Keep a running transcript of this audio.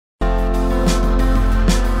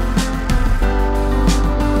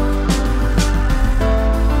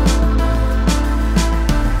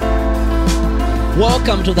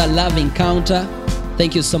Welcome to the Love Encounter.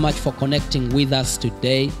 Thank you so much for connecting with us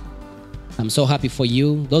today. I'm so happy for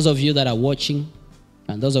you. Those of you that are watching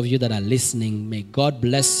and those of you that are listening, may God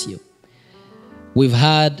bless you. We've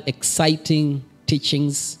had exciting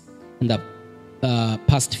teachings in the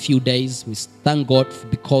past few days. We thank God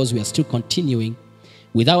because we are still continuing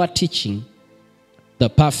with our teaching, the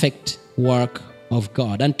perfect work of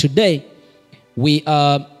God. And today, we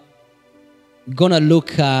are going to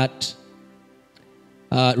look at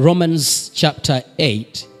Romans chapter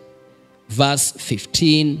 8, verse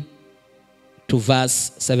 15 to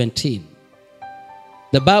verse 17.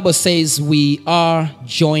 The Bible says we are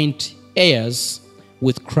joint heirs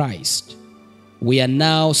with Christ. We are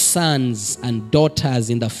now sons and daughters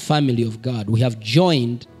in the family of God. We have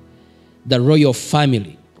joined the royal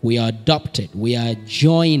family. We are adopted. We are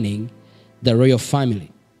joining the royal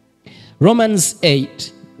family. Romans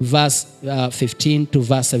 8, verse 15 to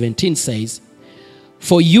verse 17 says,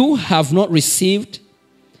 "For you have not received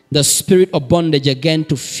the spirit of bondage again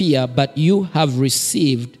to fear, but you have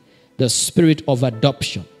received the spirit of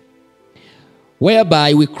adoption,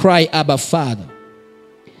 whereby we cry, Abba, Father.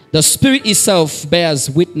 The Spirit itself bears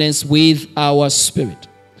witness with our spirit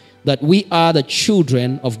that we are the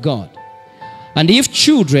children of God. And if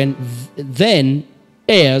children, then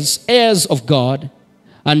heirs, heirs of God,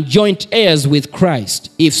 and joint heirs with Christ,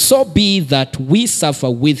 if so be that we suffer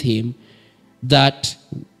with him, that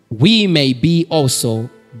we may be also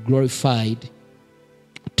glorified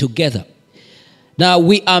together." Now,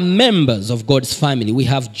 we are members of God's family. We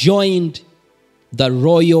have joined the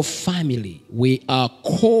royal family. We are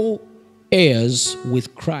co-heirs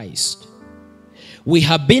with Christ. We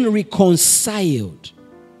have been reconciled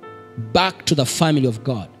back to the family of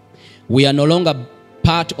God. We are no longer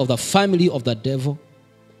part of the family of the devil,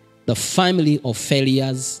 the family of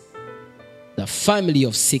failures, the family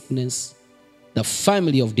of sickness, the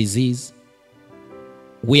family of disease.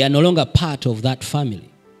 We are no longer part of that family.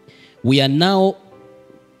 We are now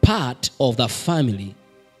part of the family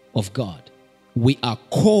of God. We are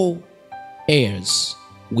co-heirs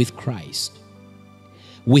with Christ.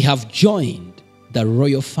 We have joined the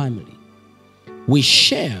royal family. We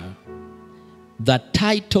share the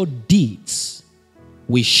title deeds.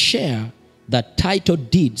 We share the title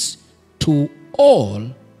deeds to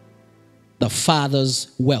all the Father's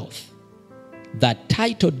wealth. The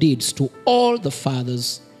title deeds to all the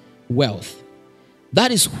Father's wealth. That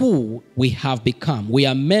is who we have become. We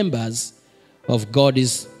are members of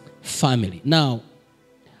God's family. Now,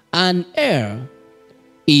 an heir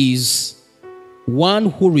is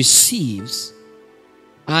one who receives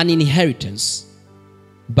an inheritance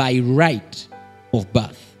by right of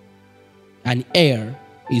birth. An heir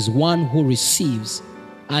is one who receives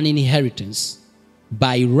an inheritance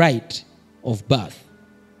by right of birth.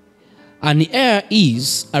 An heir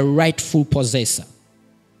is a rightful possessor.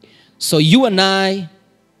 So you and I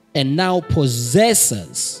are now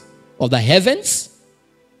possessors of the heavens.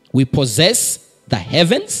 We possess the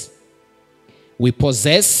heavens. We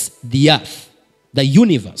possess the earth, the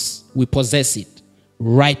universe. We possess it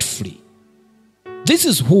rightfully. This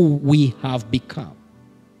is who we have become.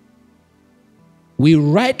 We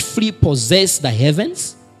rightfully possess the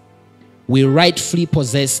heavens. We rightfully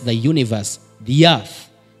possess the universe, the earth,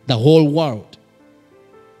 the whole world.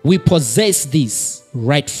 We possess this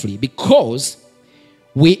rightfully because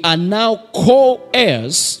we are now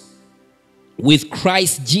co-heirs with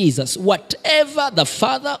Christ Jesus. Whatever the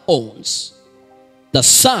Father owns, the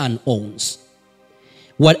Son owns.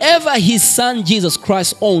 Whatever his Son Jesus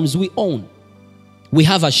Christ owns, we own. We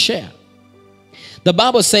have a share. The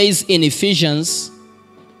Bible says in Ephesians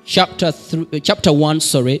chapter 1,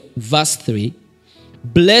 verse 3,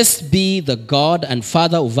 "Blessed be the God and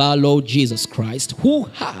Father of our Lord Jesus Christ, who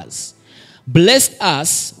has blessed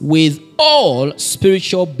us with all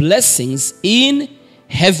spiritual blessings in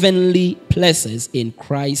heavenly places in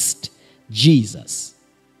Christ Jesus."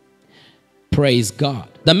 Praise God.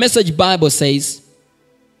 The Message Bible says,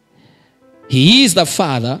 "He is the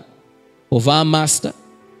Father of our Master,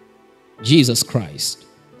 Jesus Christ,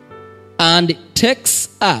 and takes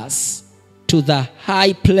us to the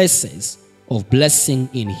high places of blessing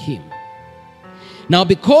in him." Now,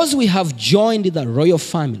 because we have joined the royal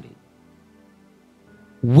family,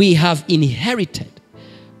 we have inherited.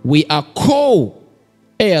 We are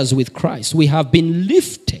co-heirs with Christ. We have been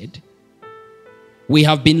lifted. We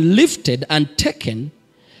have been lifted and taken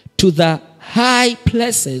to the high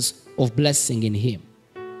places of blessing in him.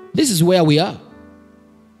 This is where we are.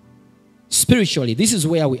 Spiritually, this is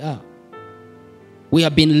where we are. We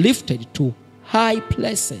have been lifted to high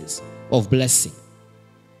places of blessing.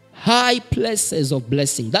 High places of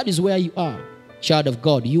blessing. That is where you are. child of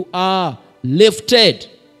God, you are lifted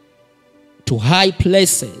to high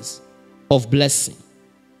places of blessing.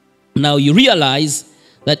 Now you realize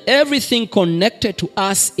that everything connected to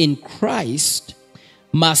us in Christ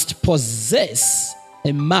must possess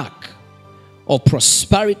a mark of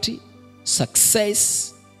prosperity,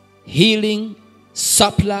 success, healing,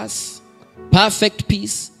 surplus, perfect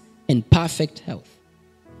peace, and perfect health.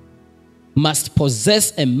 Must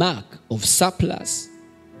possess a mark of surplus,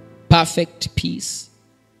 perfect peace,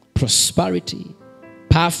 prosperity,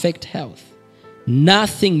 perfect health.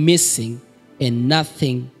 Nothing missing and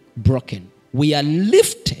nothing broken. We are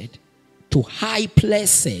lifted to high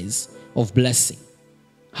places of blessing.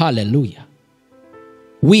 Hallelujah.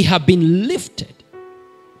 We have been lifted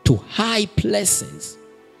to high places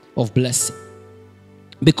of blessing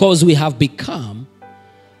because we have become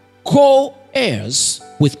co-heirs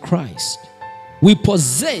with Christ. We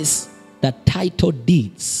possess the title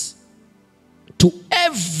deeds to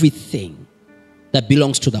everything that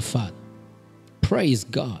belongs to the Father. Praise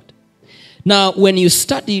God. Now, when you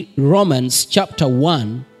study Romans chapter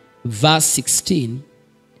 1, verse 16,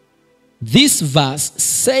 this verse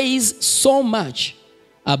says so much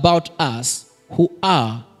about us who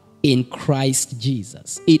are in Christ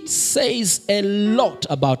Jesus. It says a lot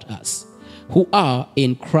about us who are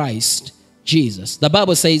in Christ Jesus. The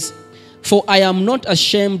Bible says, "For I am not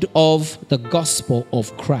ashamed of the gospel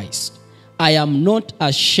of Christ." I am not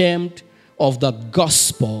ashamed of the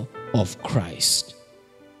gospel of Christ.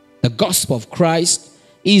 The gospel of Christ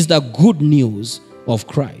is the good news of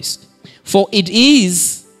Christ. For it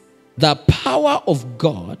is the power of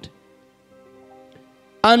God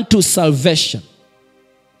unto salvation.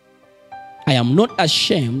 I am not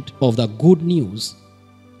ashamed of the good news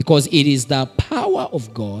because it is the power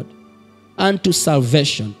of God unto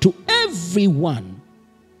salvation to everyone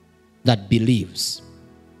that believes.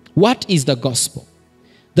 What is the gospel?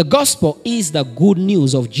 The gospel is the good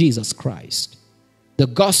news of Jesus Christ. The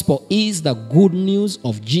gospel is the good news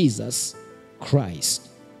of Jesus Christ.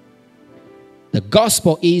 The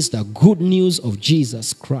gospel is the good news of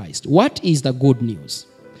Jesus Christ. What is the good news?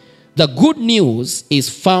 The good news is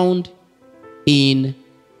found in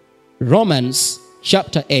Romans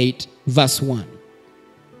chapter 8, verse 1.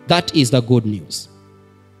 That is the good news.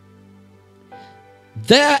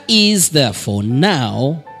 There is therefore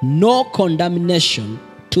now no condemnation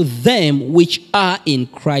to them which are in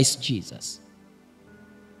Christ Jesus,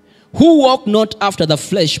 who walk not after the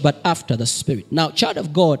flesh, but after the Spirit. Now, child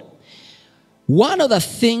of God, one of the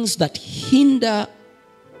things that hinder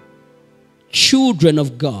children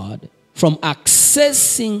of God from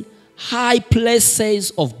accessing high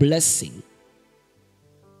places of blessing,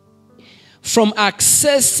 from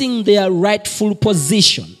accessing their rightful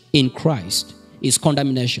position in Christ, is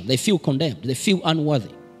condemnation. They feel condemned. They feel unworthy.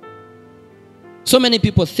 So many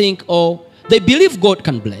people think, oh, they believe God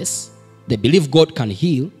can bless. They believe God can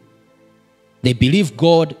heal. They believe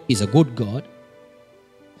God is a good God.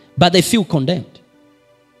 But they feel condemned.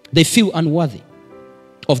 They feel unworthy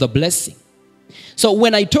of the blessing. So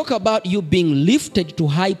when I talk about you being lifted to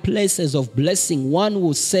high places of blessing, one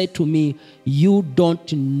will say to me, you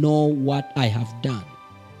don't know what I have done.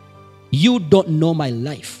 You don't know my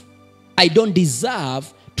life. I don't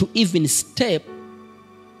deserve to even step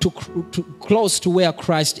to close to where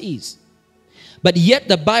Christ is. But yet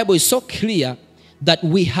the Bible is so clear that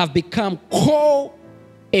we have become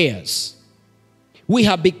co-heirs. We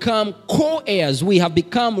have become co-heirs. We have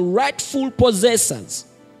become rightful possessors.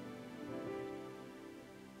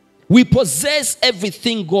 We possess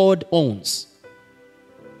everything God owns.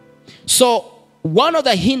 So one of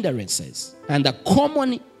the hindrances, and the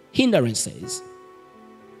common hindrances,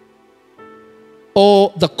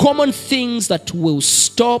 or the common things that will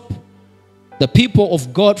stop the people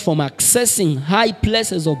of God from accessing high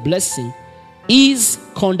places of blessing, is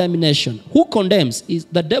condemnation. Who condemns? Is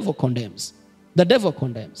the devil condemns. The devil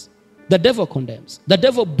condemns. The devil condemns. The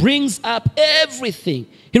devil brings up everything.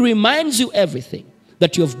 He reminds you everything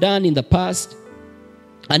that you have done in the past,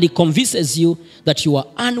 and he convinces you that you are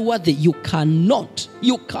unworthy. You cannot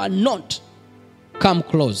come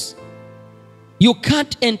close. You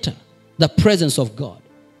can't enter the presence of God.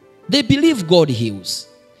 They believe God heals.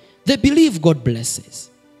 They believe God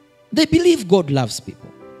blesses. They believe God loves people.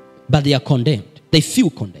 But they are condemned. They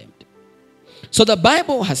feel condemned. So the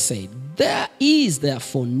Bible has said, there is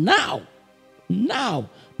therefore now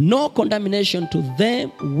no condemnation to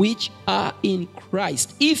them which are in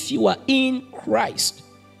Christ. If you are in Christ,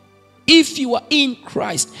 if you are in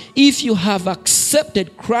Christ, if you have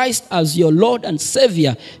accepted Christ as your Lord and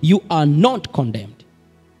Savior, you are not condemned.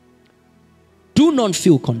 Do not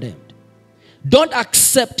feel condemned. Don't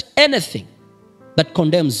accept anything that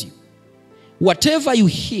condemns you. Whatever you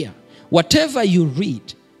hear, whatever you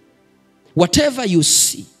read, whatever you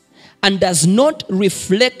see, and does not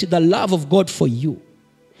reflect the love of God for you,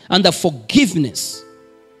 and the forgiveness,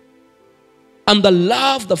 and the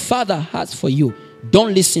love the Father has for you,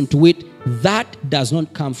 don't listen to it. That does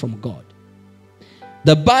not come from God.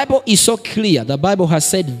 The Bible is so clear. The Bible has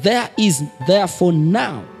said, there is therefore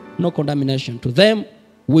now no condemnation to them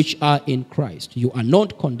which are in Christ. You are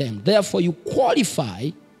not condemned. Therefore you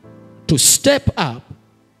qualify to step up.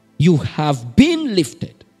 You have been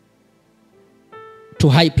lifted to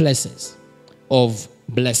high places of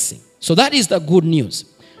blessing. So that is the good news.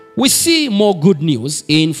 We see more good news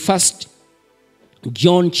in 1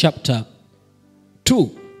 John chapter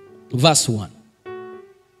 2, verse 1.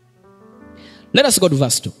 Let us go to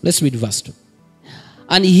verse 2. Let's read verse 2.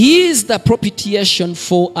 And he is the propitiation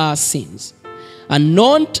for our sins, and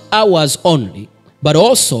not ours only, but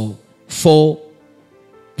also for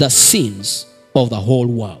the sins of the whole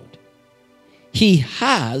world. He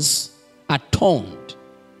has atoned.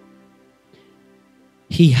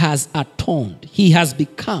 He has atoned. He has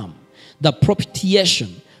become the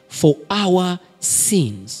propitiation for our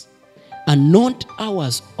sins, and not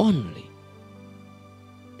ours only,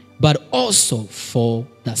 but also for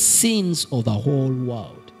the sins of the whole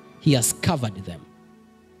world. He has covered them.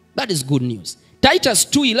 That is good news. Titus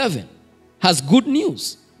 2:11 has good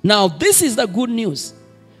news. Now this is the good news.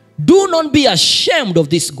 Do not be ashamed of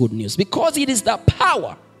this good news, because it is the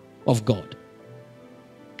power of God.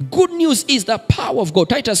 Good news is the power of God.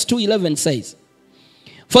 Titus 2:11 says,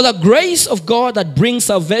 for the grace of God that brings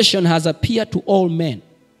salvation has appeared to all men.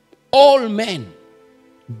 All men.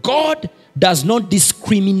 God does not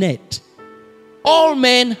discriminate. All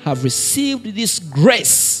men have received this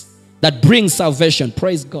grace that brings salvation.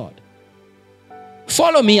 Praise God.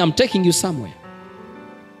 Follow me, I'm taking you somewhere.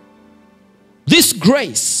 This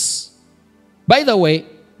grace, by the way,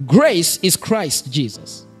 grace is Christ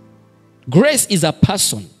Jesus. Grace is a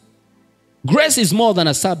person. Grace is more than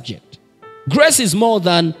a subject. Grace is more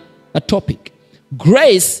than a topic.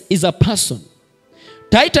 Grace is a person.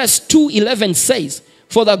 Titus 2:11 says,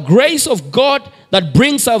 for the grace of God that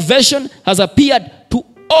brings salvation has appeared to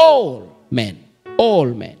all men. All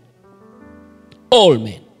men. All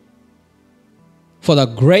men. For the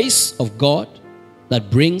grace of God that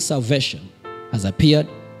brings salvation has appeared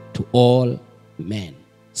to all men.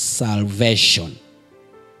 Salvation.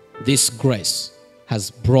 This grace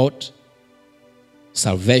has brought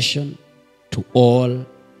salvation to all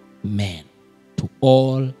men. To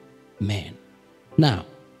all men. Now,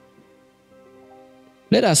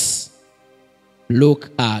 let us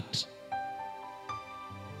look at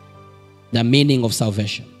the meaning of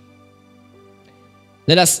salvation.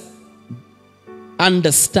 Let us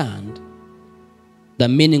understand the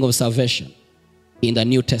meaning of salvation in the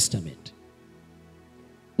New Testament.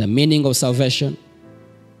 The meaning of salvation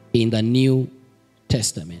in the New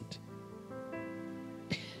Testament.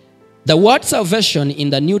 The word salvation in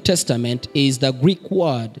the New Testament is the Greek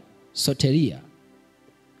word soteria,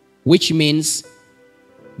 which means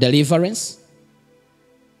deliverance,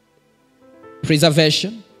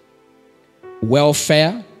 preservation,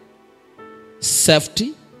 welfare,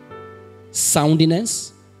 safety,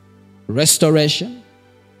 soundness, restoration,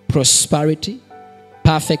 prosperity,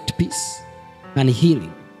 perfect peace, and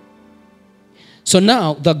healing. So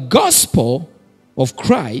now the gospel of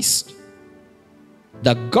Christ,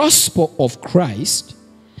 the gospel of Christ,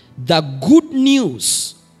 the good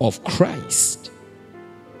news of Christ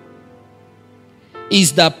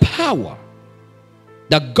is the power,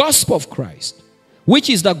 the gospel of Christ, which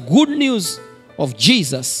is the good news of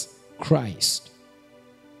Jesus Christ,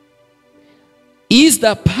 is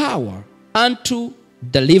the power unto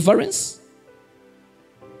deliverance,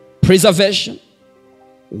 preservation,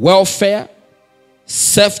 welfare,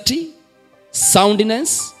 safety,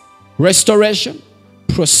 soundness, restoration,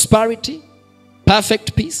 prosperity,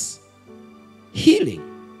 perfect peace, healing.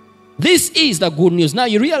 This is the good news. Now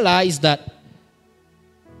you realize that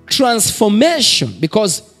transformation,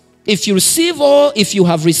 because if you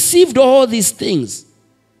have received all these things,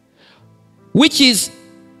 which is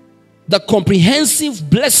the comprehensive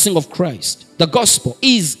blessing of Christ, the gospel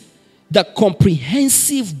is the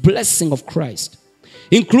comprehensive blessing of Christ,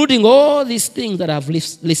 including all these things that I've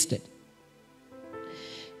listed.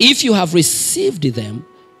 If you have received them,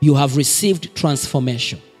 you have received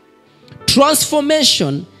transformation.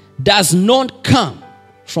 Transformation does not come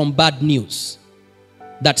from bad news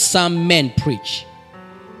that some men preach.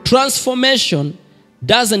 Transformation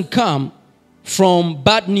doesn't come from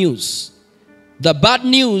bad news, the bad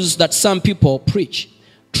news that some people preach.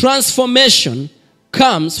 Transformation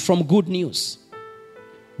comes from good news.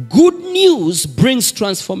 Good news brings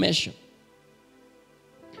transformation.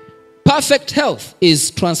 Perfect health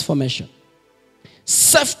is transformation.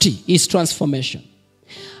 Safety is transformation.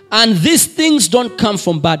 And these things don't come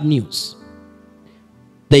from bad news.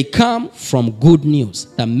 They come from good news,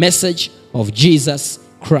 the message of Jesus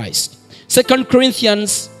Christ. 2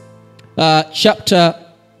 Corinthians chapter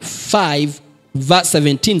 5, verse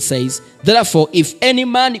 17 says, therefore, if any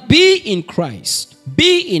man be in Christ,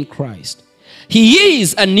 he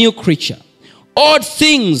is a new creature. All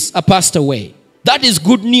things are passed away. That is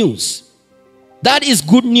good news. That is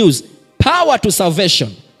good news. Power to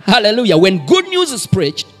salvation. Hallelujah. When good news is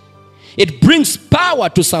preached, it brings power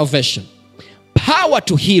to salvation, power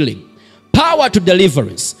to healing, power to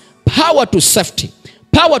deliverance, power to safety,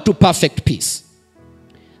 power to perfect peace.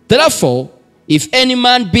 Therefore, if any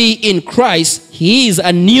man be in Christ, he is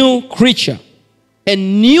a new creature. A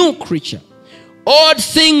new creature. All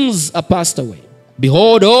things are passed away.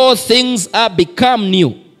 Behold, all things are become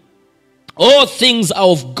new. All things are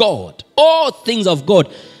of God. All things of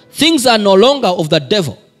God. Things are no longer of the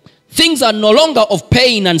devil. Things are no longer of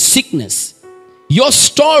pain and sickness. Your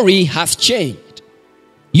story has changed.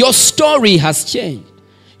 Your story has changed.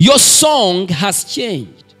 Your song has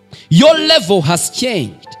changed. Your level has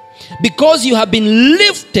changed. Because you have been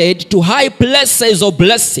lifted to high places of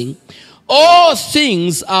blessing, all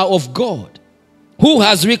things are of God, who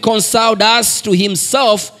has reconciled us to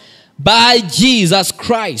himself by Jesus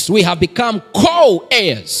Christ. We have become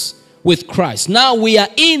co-heirs with Christ. Now we are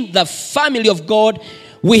in the family of God.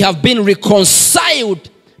 We have been reconciled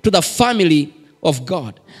to the family of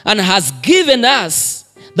God, and has given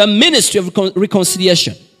us the ministry of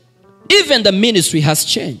reconciliation. Even the ministry has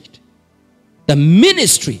changed. The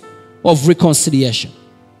ministry of reconciliation.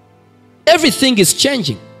 Everything is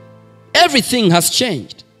changing. Everything has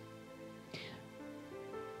changed.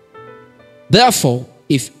 Therefore,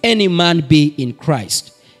 if any man be in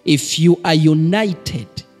Christ, if you are united,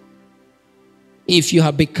 if you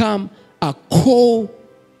have become a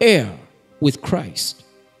co-heir with Christ,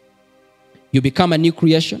 you become a new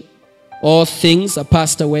creation. All things are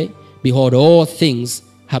passed away. Behold, all things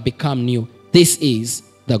have become new. This is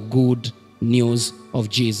the good news of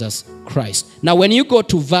Jesus Christ. Now, when you go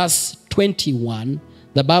to verse 21,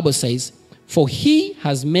 the Bible says, for he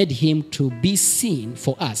has made him to be seen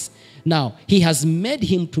for us. Now, he has made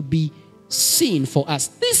him to be seen for us.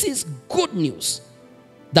 This is good news.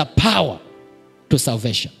 The power to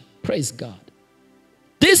salvation. Praise God.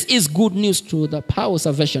 This is good news to the power of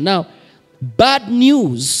salvation. Now, bad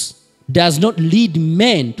news does not lead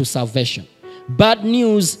men to salvation. Bad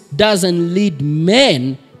news doesn't lead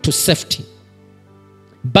men to safety.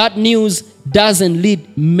 Bad news doesn't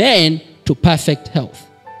lead men to perfect health.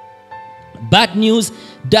 Bad news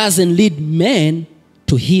doesn't lead men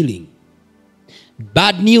to healing.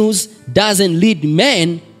 Bad news doesn't lead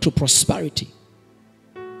men to prosperity.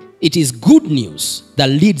 It is good news that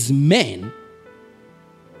leads men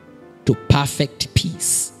to perfect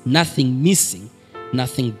peace. Nothing missing,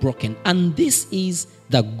 nothing broken. And this is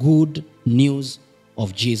the good news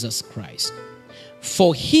of Jesus Christ.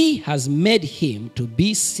 For he has made him to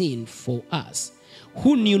be sin for us,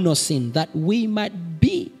 who knew no sin, that we might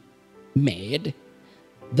be made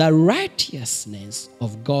the righteousness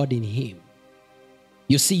of God in him.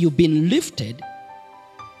 You see, you've been lifted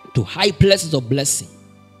to high places of blessing.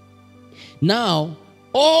 Now,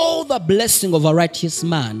 all the blessing of a righteous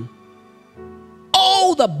man,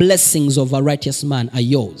 all the blessings of a righteous man are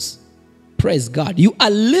yours. Praise God. You are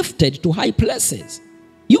lifted to high places.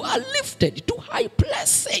 You are lifted to high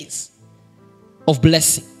places of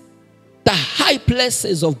blessing. The high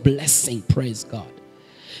places of blessing. Praise God.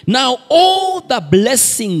 Now, all the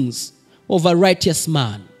blessings of a righteous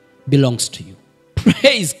man belongs to you.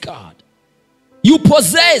 Praise God. You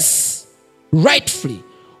possess rightfully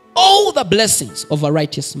all the blessings of a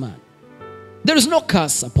righteous man. There is no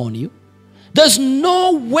curse upon you. There's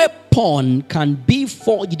no weapon can be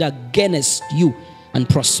forged against you and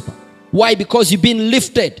prosper. Why? Because you've been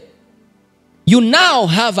lifted. You now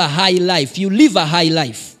have a high life. You live a high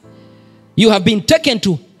life. You have been taken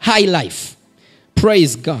to high life.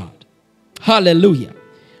 Praise God. Hallelujah.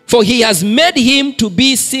 For he has made him to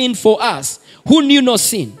be sin for us, who knew no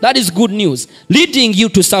sin. That is good news. Leading you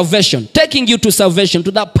to salvation. Taking you to salvation,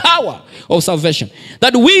 to the power of salvation.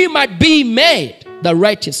 That we might be made the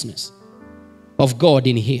righteousness of God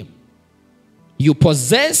in him. You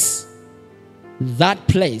possess that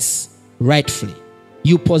place rightfully.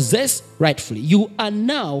 You possess rightfully. You are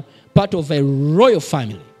now part of a royal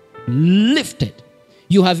family. Lifted.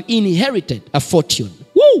 You have inherited a fortune.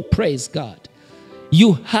 Woo! Praise God.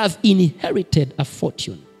 You have inherited a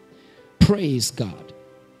fortune. Praise God.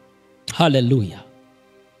 Hallelujah.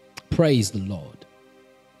 Praise the Lord.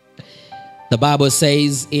 The Bible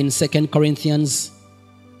says in 2 Corinthians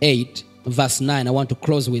 8, verse 9, I want to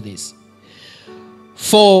close with this.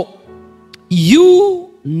 For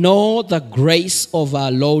you know the grace of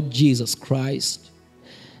our Lord Jesus Christ,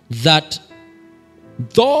 that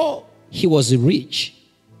though he was rich,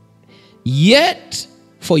 yet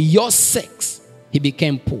for your sakes he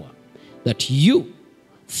became poor, that you,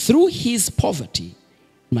 through his poverty,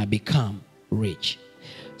 might become rich.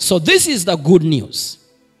 So this is the good news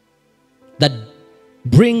that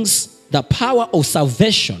brings the power of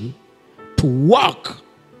salvation to work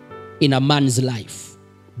in a man's life.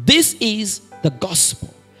 This is the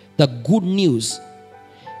gospel, the good news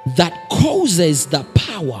that causes the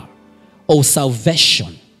power of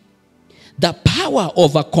salvation, the power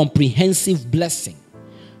of a comprehensive blessing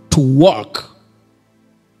to work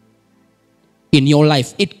in your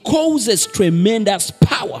life. It causes tremendous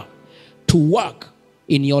power to work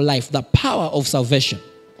in your life, the power of salvation.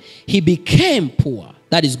 He became poor.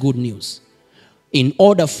 That is good news. In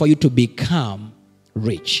order for you to become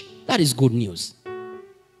rich. That is good news.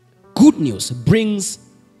 Good news brings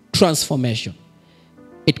transformation.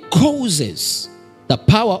 It causes the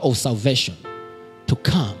power of salvation to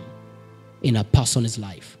come in a person's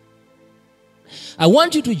life. I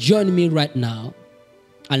want you to join me right now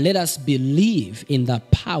and let us believe in the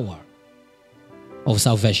power of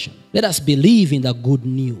salvation. Let us believe in the good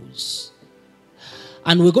news.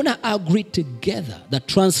 And we're going to agree together that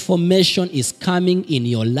transformation is coming in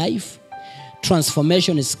your life.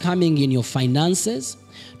 Transformation is coming in your finances.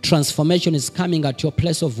 Transformation is coming at your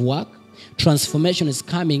place of work. Transformation is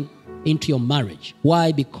coming into your marriage.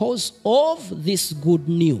 Why? Because of this good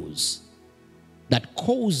news that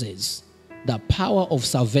causes the power of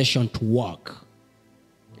salvation to work.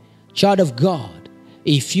 Child of God,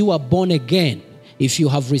 if you are born again, if you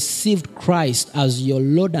have received Christ as your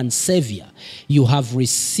Lord and Savior, you have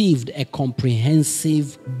received a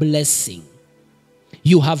comprehensive blessing.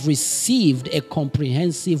 You have received a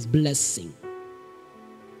comprehensive blessing.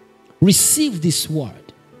 Receive this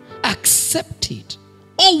word. Accept it.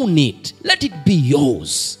 Own it. Let it be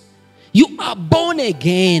yours. You are born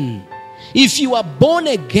again. If you are born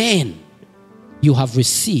again, you have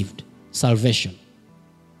received salvation.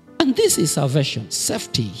 And this is salvation: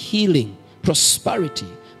 safety, healing, prosperity,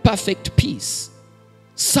 perfect peace,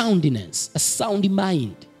 soundness, a sound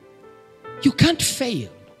mind. You can't fail.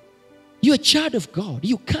 You're a child of God.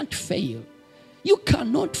 You can't fail. You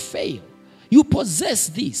cannot fail. You possess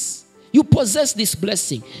this. You possess this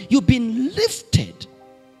blessing. You've been lifted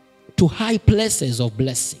to high places of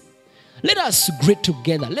blessing. Let us agree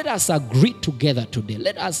together. Let us agree together today.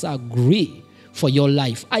 Let us agree for your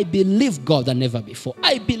life. I believe God than never before.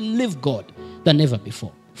 I believe God than never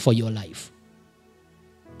before for your life.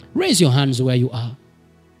 Raise your hands where you are.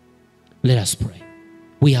 Let us pray.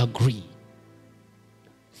 We agree.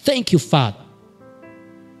 Thank you, Father,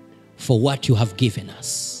 for what you have given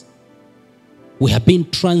us. We have been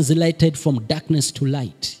translated from darkness to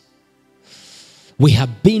light. We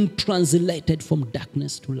have been translated from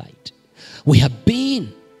darkness to light. We have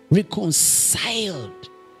been reconciled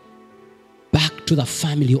back to the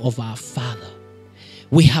family of our Father.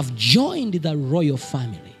 We have joined the royal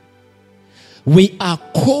family. We are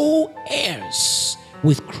co-heirs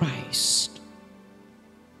with Christ.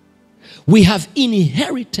 We have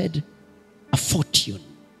inherited a fortune.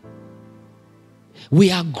 We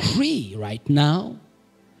agree right now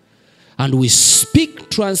and we speak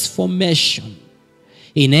transformation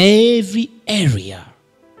in every area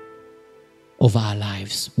of our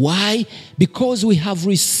lives. Why? Because we have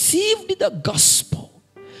received the gospel,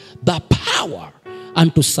 the power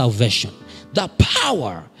unto salvation, the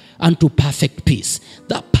power unto perfect peace,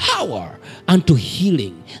 the power unto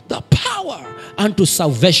healing, the power unto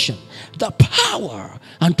salvation, the power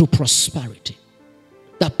unto prosperity,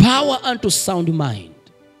 the power unto sound mind.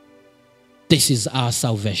 This is our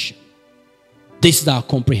salvation. This is our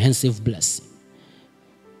comprehensive blessing.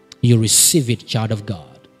 You receive it, child of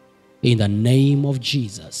God. In the name of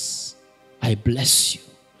Jesus, I bless you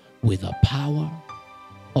with the power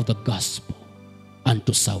of the gospel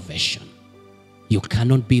unto salvation. You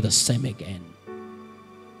cannot be the same again.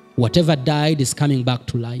 Whatever died is coming back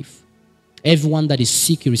to life. Everyone that is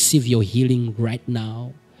sick, you receive your healing right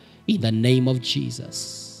now. In the name of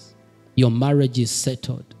Jesus. Your marriage is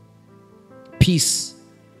settled. Peace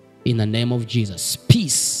in the name of Jesus.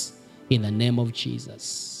 Peace in the name of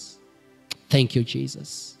Jesus. Thank you,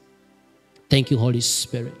 Jesus. Thank you, Holy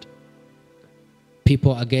Spirit.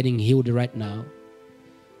 People are getting healed right now.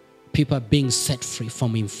 People are being set free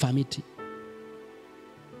from infirmity.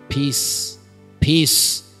 Peace,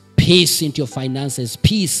 peace, peace into your finances,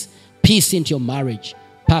 peace into your marriage,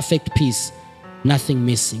 perfect peace, nothing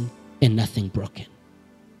missing and nothing broken.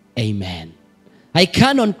 Amen. I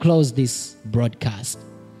cannot close this broadcast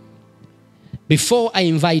before I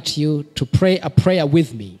invite you to pray a prayer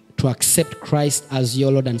with me to accept Christ as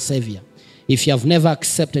your Lord and Savior. If you have never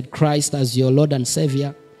accepted Christ as your Lord and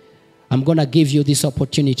Savior, I'm going to give you this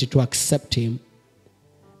opportunity to accept Him,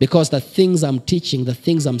 because the things I'm teaching, the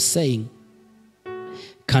things I'm saying,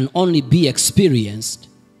 can only be experienced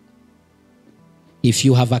if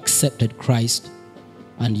you have accepted Christ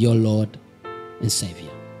and your Lord and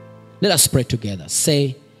Savior. Let us pray together.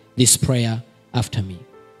 Say this prayer after me.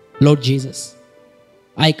 Lord Jesus,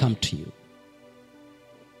 I come to you.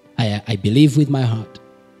 I believe with my heart.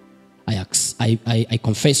 I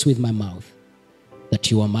confess with my mouth that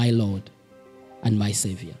you are my Lord and my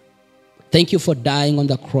Savior. Thank you for dying on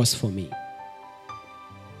the cross for me.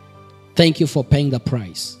 Thank you for paying the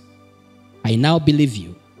price. I now believe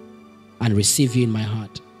you and receive you in my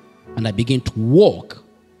heart, and I begin to walk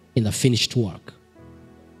in the finished work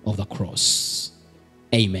of the cross.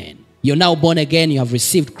 Amen. You're now born again. You have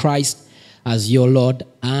received Christ as your Lord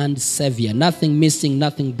and Savior. Nothing missing,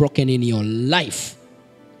 nothing broken in your life.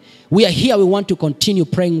 We are here. We want to continue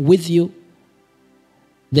praying with you.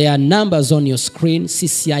 There are numbers on your screen.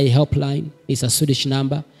 CCI helpline is a Swedish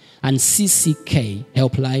number, and CCK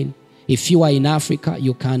helpline. If you are in Africa,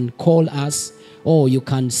 you can call us, or you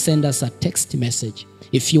can send us a text message.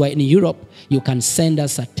 If you are in Europe, you can send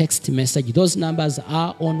us a text message. Those numbers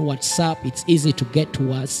are on WhatsApp. It's easy to get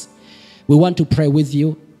to us. We want to pray with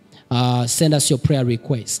you. Send us your prayer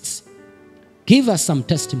requests. Give us some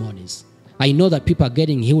testimonies. I know that people are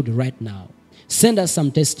getting healed right now. Send us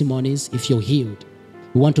some testimonies if you're healed.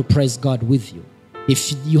 We want to praise God with you.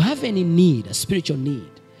 If you have any need, a spiritual need,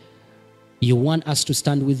 you want us to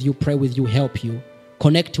stand with you, pray with you, help you,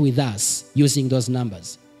 connect with us using those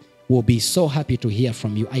numbers. We'll be so happy to hear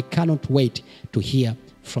from you. I cannot wait to hear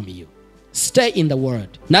from you. Stay in the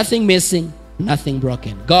Word. Nothing missing, nothing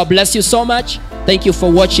broken. God bless you so much. Thank you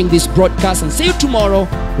for watching this broadcast, and see you tomorrow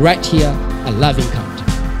right here at Love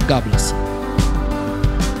Encounter. God bless you.